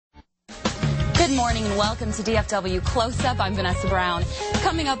Good morning and welcome to DFW Close-Up. I'm Vanessa Brown.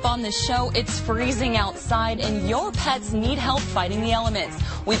 Coming up on the show, it's freezing outside and your pets need help fighting the elements.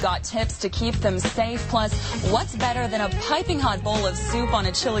 We've got tips to keep them safe, plus what's better than a piping hot bowl of soup on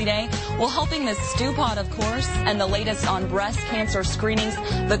a chilly day? Well, helping the stew pot, of course, and the latest on breast cancer screenings,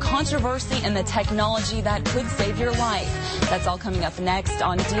 the controversy and the technology that could save your life. That's all coming up next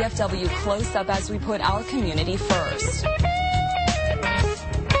on DFW Close-Up as we put our community first.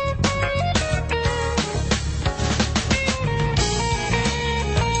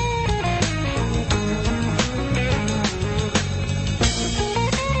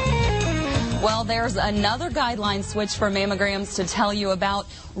 Well, there's another guideline switch for mammograms to tell you about.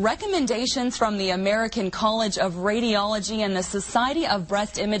 Recommendations from the American College of Radiology and the Society of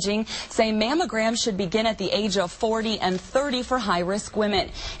Breast Imaging say mammograms should begin at the age of 40 and 30 for high-risk women.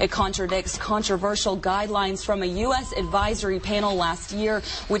 It contradicts controversial guidelines from a U.S. advisory panel last year,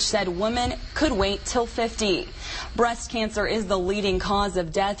 which said women could wait till 50. Breast cancer is the leading cause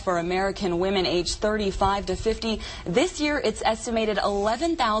of death for American women aged 35 to 50. This year, it's estimated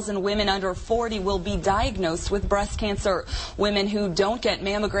 11,000 women under 40 will be diagnosed with breast cancer. Women who don't get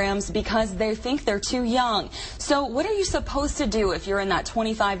mammograms because they think they're too young. So what are you supposed to do if you're in that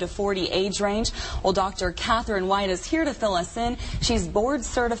 25 to 40 age range? Well, Dr. Catherine White is here to fill us in. She's board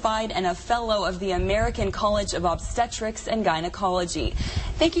certified and a fellow of the American College of Obstetrics and Gynecology.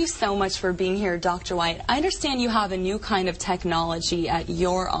 Thank you so much for being here, Dr. White. I understand you have a new kind of technology at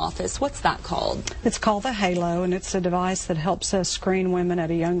your office. What's that called? It's called the Halo, and it's a device that helps us screen women at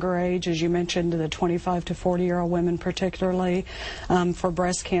a younger age, as you mentioned, the 25 to 40-year-old women particularly, for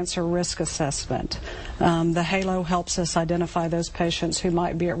breast cancer risk assessment. The Halo helps us identify those patients who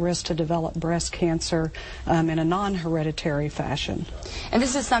might be at risk to develop breast cancer in a non-hereditary fashion. And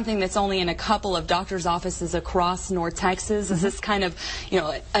this is something that's only in a couple of doctors' offices across North Texas. Is this kind of,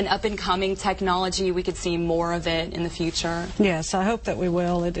 an up-and-coming technology? We could see more of it in the future? Yes, I hope that we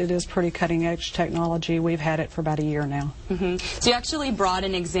will. It is pretty cutting-edge technology. We've had it for about a year now. So you actually brought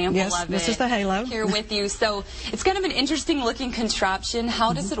an example of it. This is the Halo. Here with you. So it's kind of an interesting-looking contraption.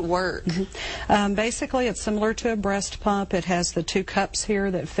 How does it work? Basically, it's similar to a breast pump. It has the two cups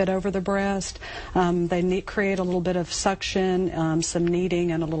here that fit over the breast. They create a little bit of suction, some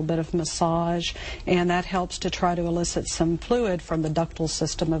kneading, and a little bit of massage, and that helps to try to elicit some fluid from the ductal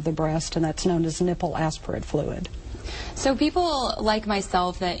system of the breast, and that's known as nipple aspirate fluid. So people like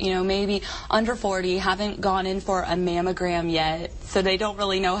myself that, maybe under 40 haven't gone in for a mammogram yet, so they don't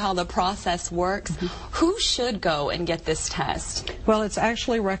really know how the process works. Who should go and get this test? Well, it's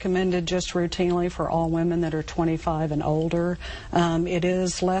actually recommended just routinely for all women that are 25 and older. It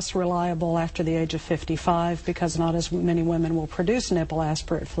is less reliable after the age of 55 because not as many women will produce nipple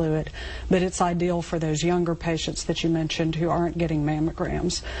aspirate fluid, but it's ideal for those younger patients that you mentioned who aren't getting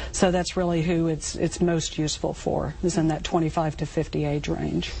mammograms. So that's really who it's most useful for, is in that 25 to 50 age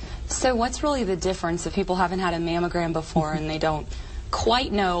range. So what's really the difference if people haven't had a mammogram before and they don't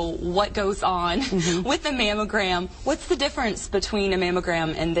quite know what goes on with the mammogram? What's the difference between a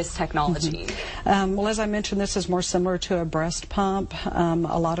mammogram and this technology? Well, as I mentioned, this is more similar to a breast pump.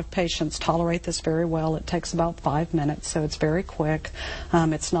 A lot of patients tolerate this very well. It takes about 5 minutes, so it's very quick.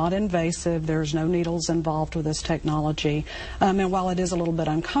 It's not invasive. There's no needles involved with this technology. And while it is a little bit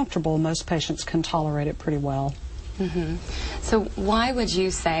uncomfortable, most patients can tolerate it pretty well. So why would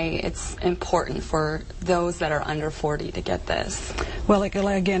you say it's important for those that are under 40 to get this? Well,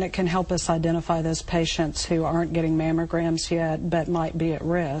 again, it can help us identify those patients who aren't getting mammograms yet but might be at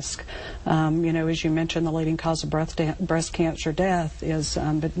risk. As you mentioned, the leading cause of breast cancer death is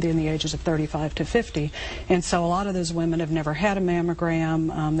in the ages of 35 to 50. And so a lot of those women have never had a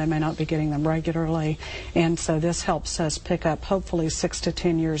mammogram. They may not be getting them regularly. And so this helps us pick up hopefully 6 to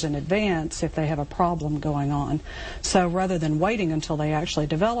 10 years in advance if they have a problem going on. So rather than waiting until they actually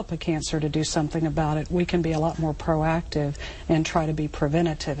develop a cancer to do something about it, we can be a lot more proactive and try to be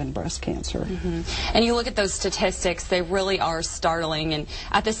preventative in breast cancer. And you look at those statistics, they really are startling. And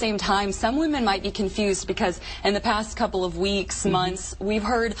at the same time, some women might be confused because in the past couple of weeks, months, we've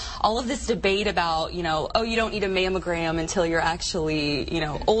heard all of this debate about, oh, you don't need a mammogram until you're actually,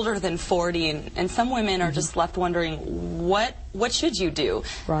 older than 40. And some women are just left wondering, what should you do?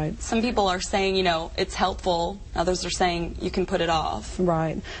 Right. Some people are saying, it's helpful. Others are saying you can put it off.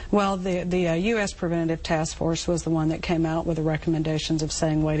 Right. Well, the U.S. Preventative Task Force was the one that came out with the recommendations of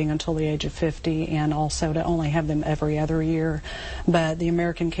saying waiting until the age of 50 and also to only have them every other year. But the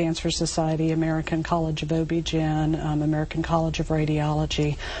American Cancer Society, American College of OB-GYN, American College of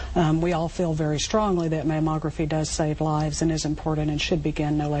Radiology, we all feel very strongly that mammography does save lives and is important and should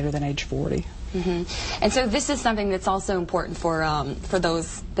begin no later than age 40. And so this is something that's also important for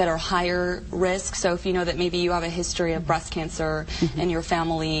those that are higher risk. So if you know that maybe you have a history of breast cancer in your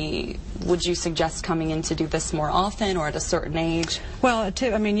family, would you suggest coming in to do this more often or at a certain age? Well,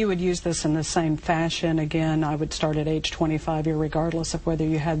 I mean, you would use this in the same fashion. Again, I would start at age 25, regardless of whether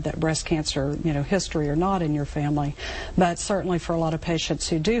you had that breast cancer, history or not in your family. But certainly for a lot of patients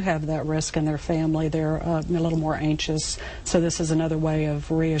who do have that risk in their family, they're a little more anxious. So this is another way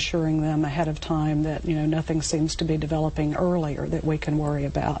of reassuring them ahead of time that, nothing seems to be developing earlier that we can worry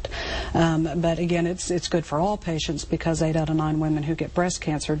about. But again, it's good for all patients because 8 out of 9 women who get breast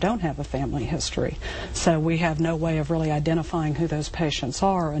cancer don't have a family history. So we have no way of really identifying who those patients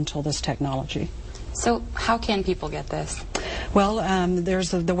are until this technology. So how can people get this? Well,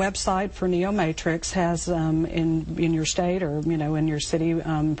 there's the website for NeoMatrix has in your state or in your city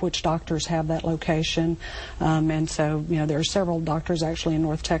which doctors have that location, and so there are several doctors actually in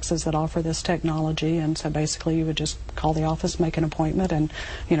North Texas that offer this technology, and so basically you would just call the office, make an appointment, and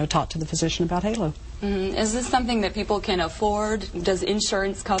talk to the physician about Halo. Is this something that people can afford? Does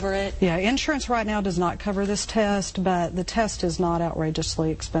insurance cover it? Yeah, insurance right now does not cover this test, but the test is not outrageously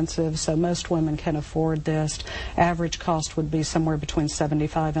expensive, so most women can afford this. Average cost would be somewhere between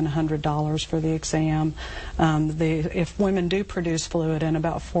 $75 and $100 for the exam. If women do produce fluid, and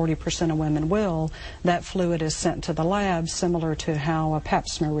about 40% of women will, that fluid is sent to the lab, similar to how a Pap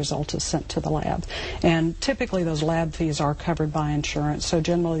smear result is sent to the lab. And typically those lab fees are covered by insurance, so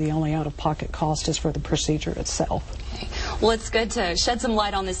generally the only out-of-pocket cost is for the procedure itself. Okay. Well, it's good to shed some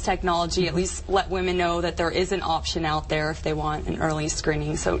light on this technology, at least let women know that there is an option out there if they want an early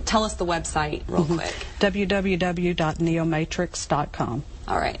screening. So tell us the website real quick. www.neomatrix.com.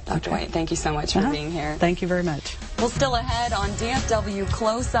 All right, Dr. White, thank you so much for being here. Thank you very much. Well, still ahead on DFW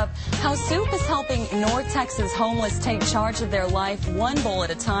Close-Up, how soup is helping North Texas homeless take charge of their life one bowl at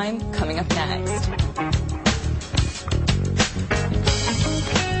a time, coming up next.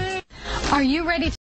 Are you ready to